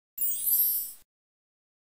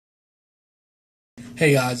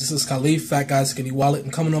Hey guys, this is Khalif, Fat Guy Skinny Wallet. I'm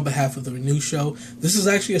coming on behalf of the Renew Show. This is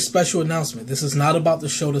actually a special announcement. This is not about the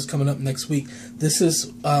show that's coming up next week. This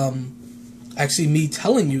is actually me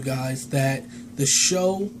telling you guys that the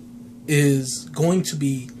show is going to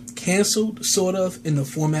be canceled, sort of, in the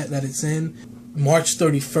format that it's in. March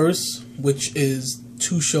 31st, which is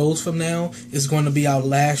 2 shows from now, is going to be our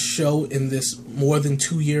last show in this more than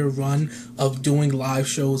 2-year run of doing live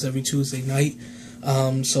shows every Tuesday night.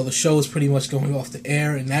 So the show is pretty much going off the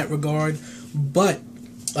air in that regard, but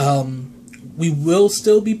we will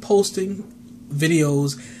still be posting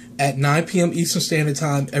videos at 9 p.m. Eastern Standard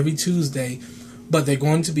Time every Tuesday, but they're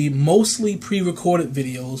going to be mostly pre-recorded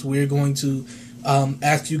videos. We're going to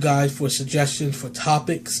ask you guys for suggestions for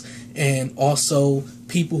topics, and also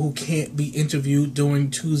people who can't be interviewed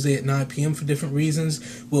during Tuesday at 9 p.m. for different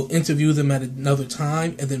reasons. We'll interview them at another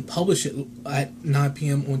time and then publish it at 9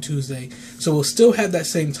 p.m. on Tuesday. So we'll still have that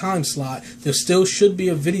same time slot. There still should be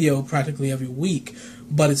a video practically every week,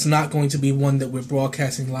 but it's not going to be one that we're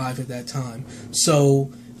broadcasting live at that time.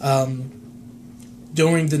 So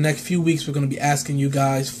during the next few weeks, we're going to be asking you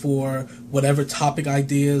guys for whatever topic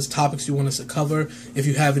ideas, topics you want us to cover. If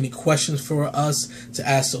you have any questions for us, to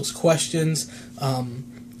ask those questions.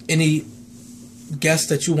 Any guests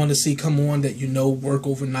that you want to see come on that you know work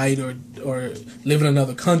overnight or live in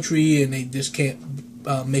another country and they just can't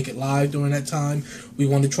make it live during that time, we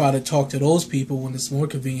want to try to talk to those people when it's more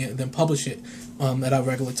convenient and then publish it at our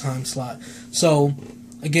regular time slot. So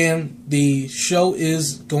again, the show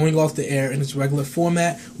is going off the air in its regular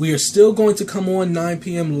format. We are still going to come on 9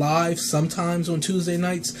 p.m. live sometimes on Tuesday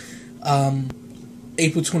nights.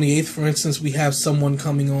 April 28th, for instance, we have someone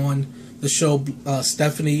coming on the show,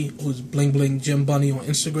 Stephanie, who's Bling Bling Jim Bunny on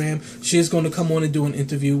Instagram. She is going to come on and do an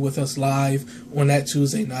interview with us live on that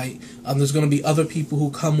Tuesday night. There's going to be other people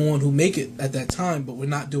who come on who make it at that time, but we're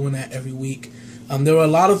not doing that every week. There were a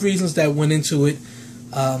lot of reasons that went into it.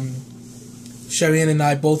 Sherry Ann and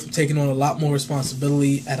I both have taken on a lot more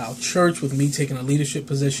responsibility at our church, with me taking a leadership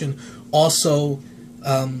position. Also,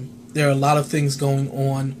 there are a lot of things going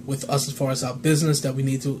on with us as far as our business that we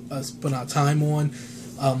need to spend our time on.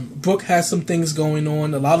 Brooke has some things going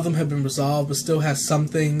on. A lot of them have been resolved, but still has some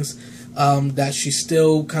things that she's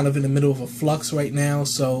still kind of in the middle of a flux right now.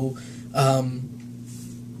 So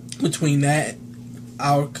between that,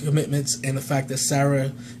 our commitments, and the fact that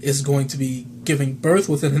Sarah is going to be giving birth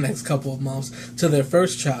within the next couple of months to their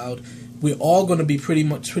first child, we're all going to be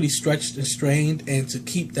pretty stretched and strained, and to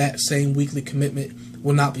keep that same weekly commitment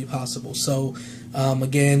will not be possible. So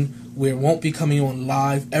again, we won't be coming on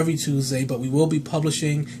live every Tuesday, but we will be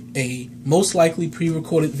publishing a most likely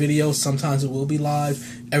pre-recorded video. Sometimes it will be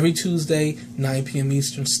live every Tuesday, 9 p.m.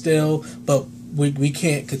 Eastern still, but we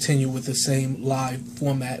can't continue with the same live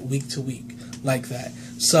format week to week like that.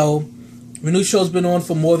 So Renew Show's been on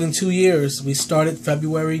for more than 2 years. We started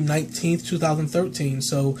February 19th, 2013,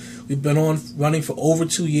 so we've been on running for over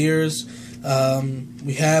 2 years.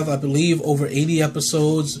 We have, I believe, over 80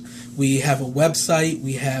 episodes. We have a website.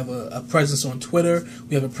 We have a presence on Twitter.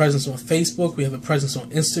 We have a presence on Facebook. We have a presence on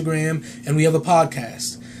Instagram. And we have a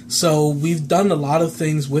podcast. So we've done a lot of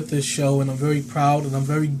things with this show, and I'm very proud and I'm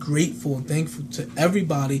very grateful and thankful to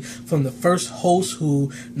everybody, from the first hosts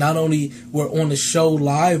who not only were on the show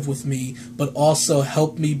live with me, but also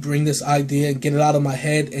helped me bring this idea and get it out of my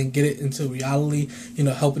head and get it into reality,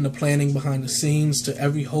 helping the planning behind the scenes, to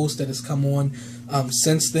every host that has come on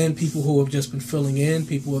since then, people who have just been filling in,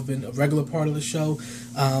 people who have been a regular part of the show.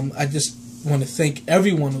 I just want to thank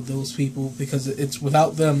every one of those people, because it's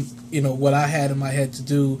without them, what I had in my head to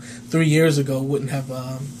do 3 years ago wouldn't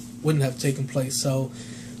have taken place. So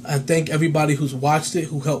I thank everybody who's watched it,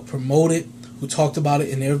 who helped promote it, who talked about it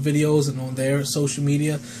in their videos and on their social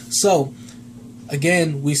media. So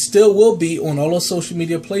again, we still will be on all those social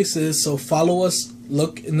media places, so follow us.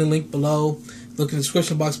 Look in the link below. Look in the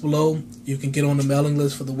description box below. You can get on the mailing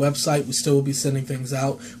list for the website. We still will be sending things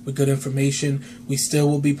out with good information. We still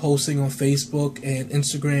will be posting on Facebook and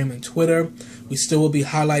Instagram and Twitter. We still will be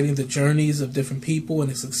highlighting the journeys of different people and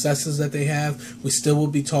the successes that they have. We still will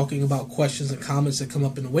be talking about questions and comments that come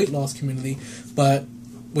up in the weight loss community, but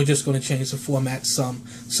we're just going to change the format some.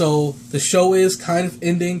 So the show is kind of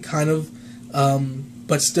ending,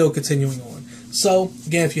 but still continuing on. So,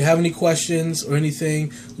 again, if you have any questions or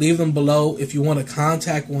anything, leave them below. If you want to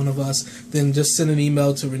contact one of us, then just send an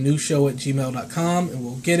email to renewshow@gmail.com and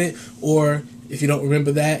we'll get it. Or, if you don't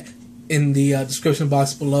remember that, In the description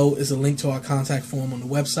box below is a link to our contact form on the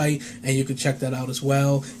website, and you can check that out as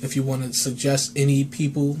well if you want to suggest any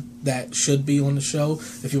people that should be on the show,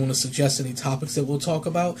 if you want to suggest any topics that we'll talk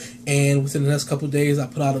about. And within the next couple of days, I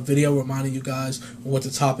put out a video reminding you guys what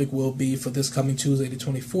the topic will be for this coming Tuesday, the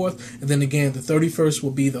 24th. And then again, the 31st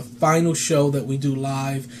will be the final show that we do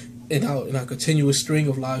live in our continuous string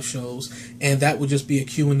of live shows, and that will just be a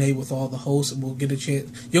Q&A with all the hosts, and you'll get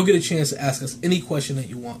a chance to ask us any question that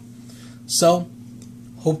you want. So,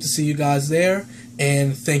 hope to see you guys there,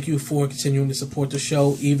 and thank you for continuing to support the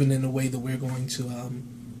show, even in the way that we're going to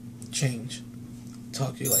change.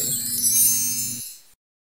 Talk to you later.